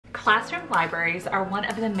Classroom libraries are one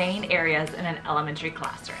of the main areas in an elementary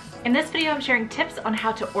classroom. In this video, I'm sharing tips on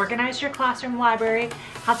how to organize your classroom library,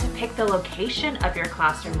 how to pick the location of your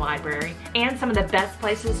classroom library, and some of the best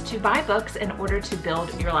places to buy books in order to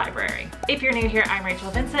build your library. If you're new here, I'm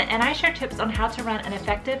Rachel Vincent, and I share tips on how to run an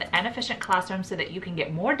effective and efficient classroom so that you can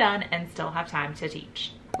get more done and still have time to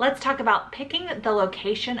teach. Let's talk about picking the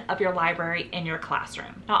location of your library in your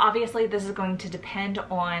classroom. Now, obviously, this is going to depend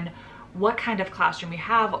on what kind of classroom you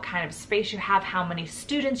have, what kind of space you have, how many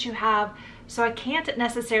students you have. So I can't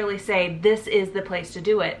necessarily say this is the place to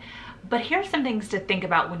do it, but here are some things to think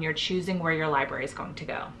about when you're choosing where your library is going to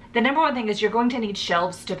go. The number one thing is you're going to need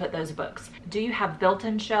shelves to put those books. Do you have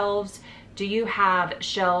built-in shelves? Do you have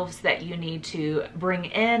shelves that you need to bring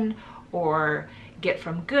in or get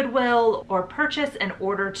from Goodwill or purchase in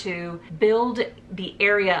order to build the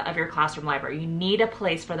area of your classroom library? You need a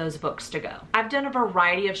place for those books to go. I've done a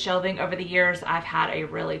variety of shelving over the years. I've had a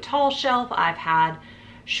really tall shelf, I've had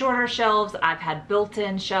shorter shelves, I've had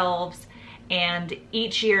built-in shelves, and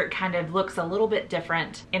each year it kind of looks a little bit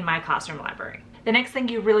different in my classroom library. The next thing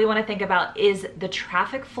you really want to think about is the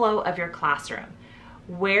traffic flow of your classroom.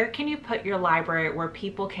 Where can you put your library where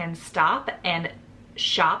people can stop and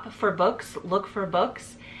shop for books, look for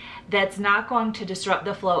books, that's not going to disrupt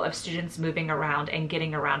the flow of students moving around and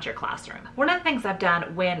getting around your classroom? One of the things I've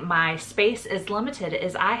done when my space is limited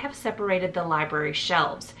is I have separated the library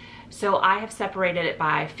shelves. So I have separated it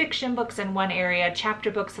by fiction books in one area, chapter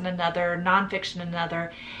books in another, nonfiction in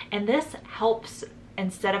another, and this helps.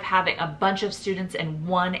 Instead of having a bunch of students in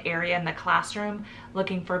one area in the classroom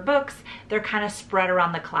looking for books, they're kind of spread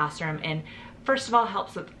around the classroom, and first of all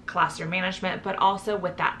helps with classroom management, but also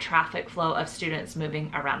with that traffic flow of students moving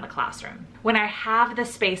around the classroom. When I have the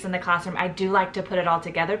space in the classroom, I do like to put it all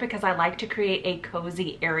together because I like to create a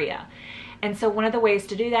cozy area. And so one of the ways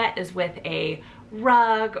to do that is with a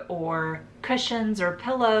rug or cushions or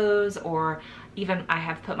pillows, or even I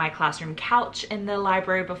have put my classroom couch in the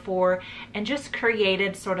library before, and just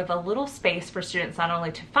created sort of a little space for students not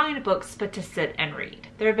only to find books, but to sit and read.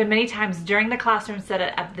 There have been many times during the classroom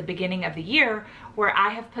setup at the beginning of the year where I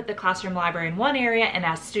have put the classroom library in one area, and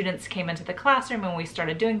as students came into the classroom and we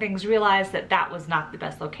started doing things, realized that that was not the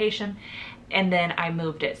best location, and then I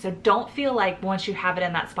moved it. So don't feel like once you have it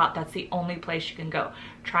in that spot, that's the only place you can go.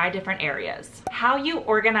 Try different areas. How you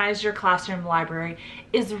organize your classroom library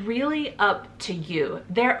is really up to you.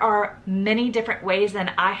 There are many different ways,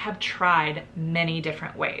 and I have tried many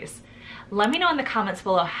different ways. Let me know in the comments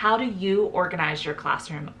below, how do you organize your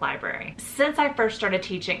classroom library? Since I first started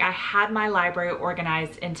teaching, I had my library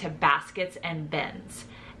organized into baskets and bins.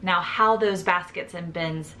 Now, how those baskets and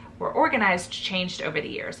bins were organized changed over the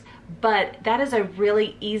years, but that is a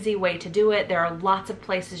really easy way to do it. There are lots of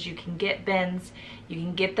places you can get bins. You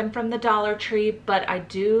can get them from the Dollar Tree, but I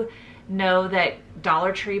do know that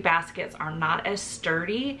Dollar Tree baskets are not as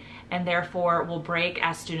sturdy and therefore will break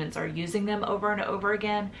as students are using them over and over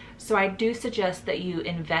again. So I do suggest that you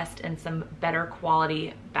invest in some better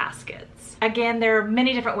quality baskets. Again, there are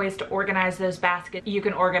many different ways to organize those baskets. You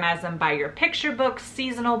can organize them by your picture books,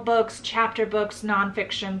 seasonal books, chapter books,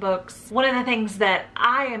 nonfiction books. One of the things that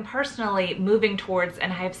I am personally moving towards,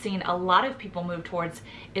 and I have seen a lot of people move towards,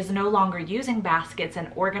 is no longer using baskets and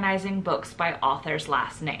organizing books by author's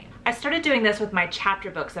last name. I started doing this with my chapter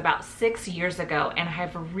books about 6 years ago, and I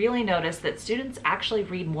have really noticed that students actually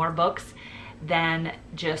read more books than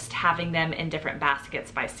just having them in different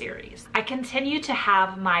baskets by series. I continue to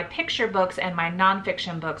have my picture books and my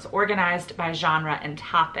nonfiction books organized by genre and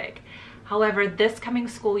topic. However, this coming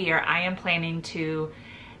school year, I am planning to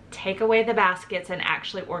take away the baskets and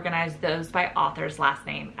actually organize those by author's last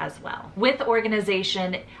name as well. With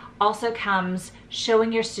organization also comes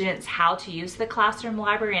showing your students how to use the classroom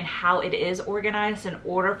library and how it is organized in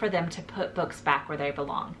order for them to put books back where they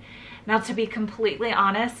belong. Now, to be completely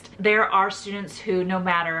honest, there are students who, no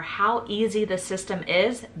matter how easy the system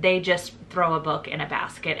is, they just throw a book in a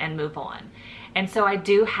basket and move on. And so I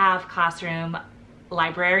do have classroom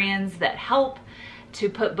librarians that help to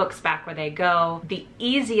put books back where they go. The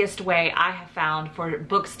easiest way I have found for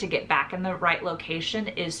books to get back in the right location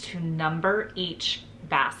is to number each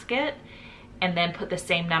basket and then put the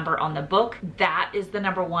same number on the book. That is the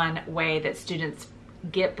number one way that students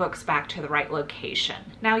get books back to the right location.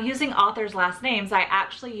 Now, using authors' last names, I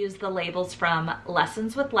actually use the labels from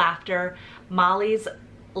Lessons with Laughter. Molly's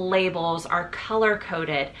labels are color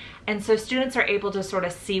coded, and so students are able to sort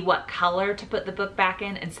of see what color to put the book back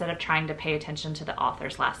in instead of trying to pay attention to the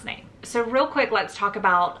author's last name. So real quick, let's talk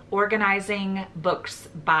about organizing books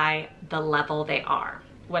by the level they are.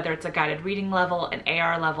 whether it's a guided reading level, an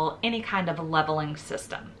AR level, any kind of leveling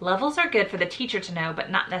system. Levels are good for the teacher to know, but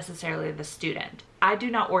not necessarily the student. I do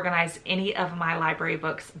not organize any of my library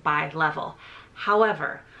books by level.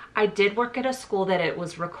 However, I did work at a school that it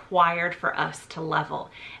was required for us to level.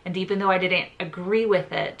 And even though I didn't agree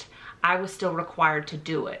with it, I was still required to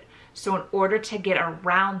do it. So in order to get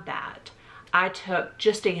around that, I took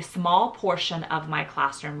just a small portion of my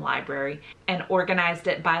classroom library and organized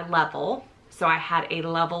it by level. So I had a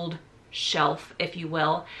leveled shelf, if you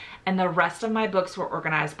will, and the rest of my books were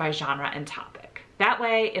organized by genre and topic. That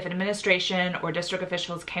way, if administration or district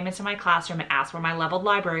officials came into my classroom and asked where my leveled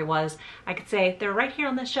library was, I could say, they're right here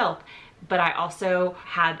on the shelf. But I also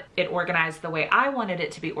had it organized the way I wanted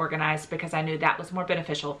it to be organized because I knew that was more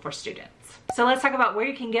beneficial for students. So let's talk about where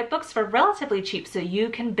you can get books for relatively cheap so you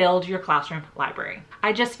can build your classroom library.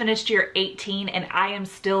 I just finished year 18 and I am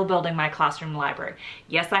still building my classroom library.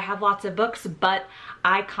 Yes, I have lots of books, but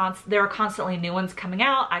there are constantly new ones coming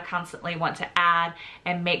out. I constantly want to add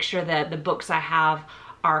and make sure that the books I have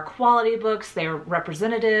are quality books. They're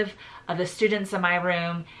representative of the students in my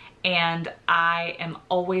room, and I am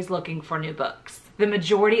always looking for new books. The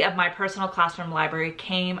majority of my personal classroom library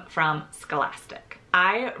came from Scholastic.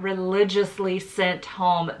 I religiously sent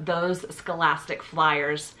home those Scholastic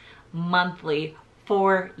flyers monthly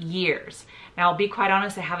for years. Now, I'll be quite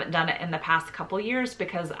honest, I haven't done it in the past couple years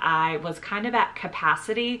because I was kind of at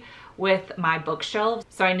capacity with my bookshelves.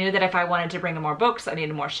 So I knew that if I wanted to bring in more books, I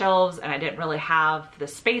needed more shelves, and I didn't really have the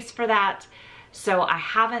space for that. So I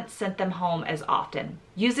haven't sent them home as often.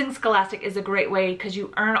 Using Scholastic is a great way because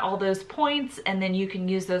you earn all those points and then you can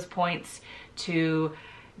use those points to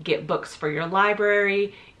get books for your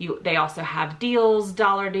library. They also have deals,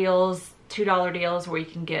 dollar deals, $2 deals where you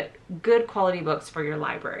can get good quality books for your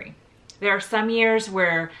library. There are some years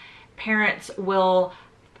where parents will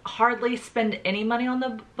hardly spend any money on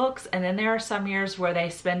the books, and then there are some years where they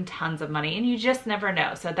spend tons of money, and you just never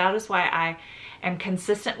know. So that is why I am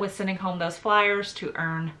consistent with sending home those flyers to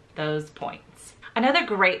earn those points. Another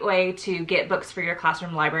great way to get books for your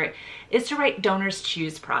classroom library is to write Donors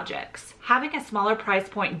Choose projects. Having a smaller price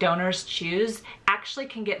point Donors Choose actually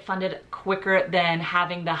can get funded quicker than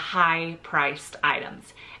having the high priced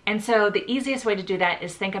items. And so the easiest way to do that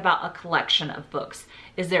is think about a collection of books.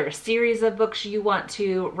 Is there a series of books you want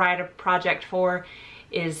to write a project for?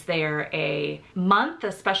 Is there a month,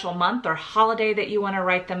 a special month or holiday that you want to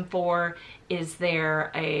write them for? Is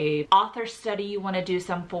there a author study you want to do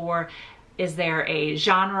some for? Is there a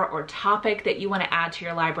genre or topic that you want to add to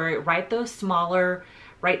your library? Write those smaller,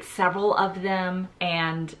 write several of them,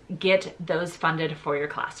 and get those funded for your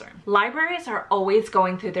classroom. Libraries are always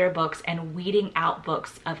going through their books and weeding out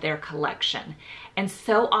books of their collection. And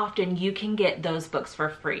so often you can get those books for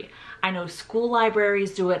free. I know school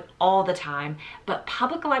libraries do it all the time, but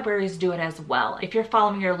public libraries do it as well. If you're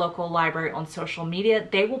following your local library on social media,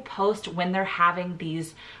 they will post when they're having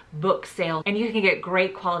these book sales, and you can get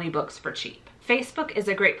great quality books for cheap. Facebook is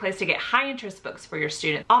a great place to get high interest books for your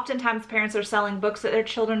students. Oftentimes parents are selling books that their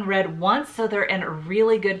children read once, so they're in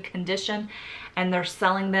really good condition, and they're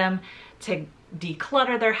selling them to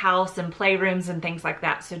declutter their house and playrooms and things like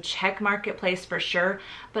that. So check Marketplace for sure,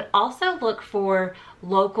 but also look for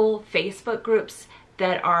local Facebook groups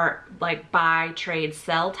that are like buy, trade,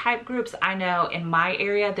 sell type groups. I know in my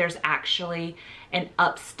area there's actually an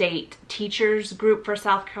upstate teachers group for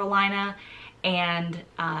South Carolina, and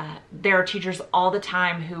there are teachers all the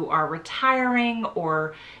time who are retiring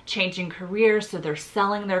or changing careers, so they're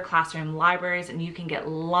selling their classroom libraries, and you can get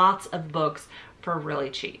lots of books for really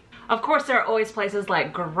cheap. Of course, there are always places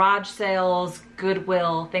like garage sales,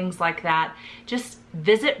 Goodwill, things like that. Just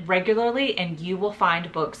visit regularly and you will find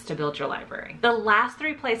books to build your library. The last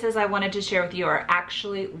three places I wanted to share with you are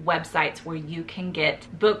actually websites where you can get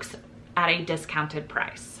books at a discounted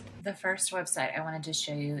price. The first website I wanted to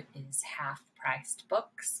show you is Half Priced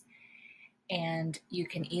Books. And you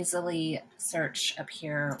can easily search up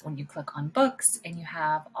here when you click on books, and you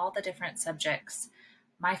have all the different subjects.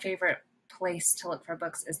 My favorite place to look for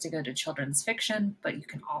books is to go to children's fiction, but you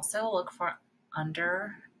can also look for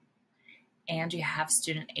under, and you have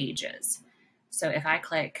student ages. So if I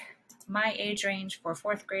click my age range for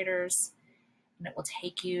fourth graders, and it will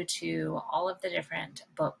take you to all of the different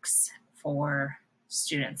books for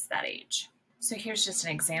students that age. So here's just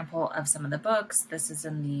an example of some of the books. This is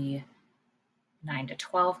in the 9 to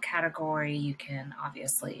 12 category. You can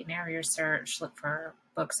obviously narrow your search, look for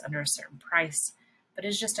books under a certain price, but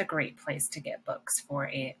it's just a great place to get books for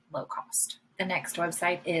a low cost. The next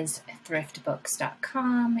website is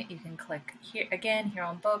thriftbooks.com. You can click here again here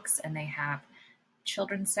on books, and they have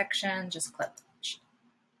children's section. Just click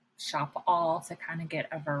shop all to kind of get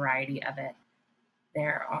a variety of it.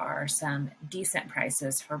 There are some decent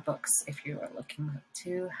prices for books if you are looking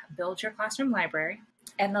to build your classroom library.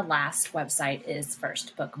 And the last website is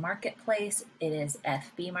First Book Marketplace. It is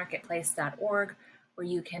fbmarketplace.org, where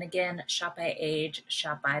you can, again, shop by age,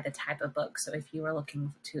 shop by the type of book. So if you are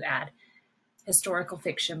looking to add historical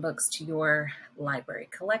fiction books to your library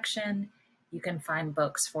collection, you can find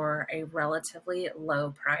books for a relatively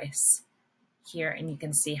low price here, and you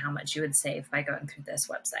can see how much you would save by going through this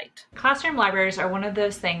website. Classroom libraries are one of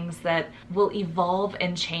those things that will evolve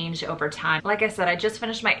and change over time. Like I said, I just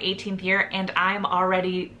finished my 18th year and I'm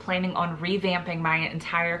already planning on revamping my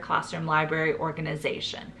entire classroom library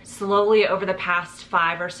organization. Slowly over the past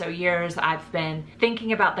 5 or so years, I've been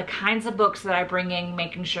thinking about the kinds of books that I bring in,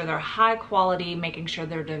 making sure they're high quality, making sure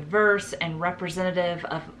they're diverse and representative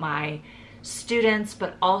of my students,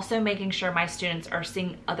 but also making sure my students are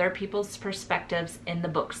seeing other people's perspectives in the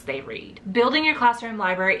books they read. Building your classroom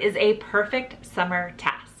library is a perfect summer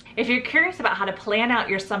task. If you're curious about how to plan out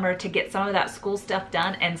your summer to get some of that school stuff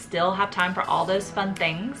done and still have time for all those fun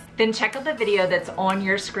things, then check out the video that's on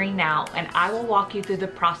your screen now, and I will walk you through the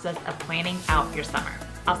process of planning out your summer.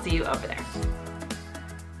 I'll see you over there.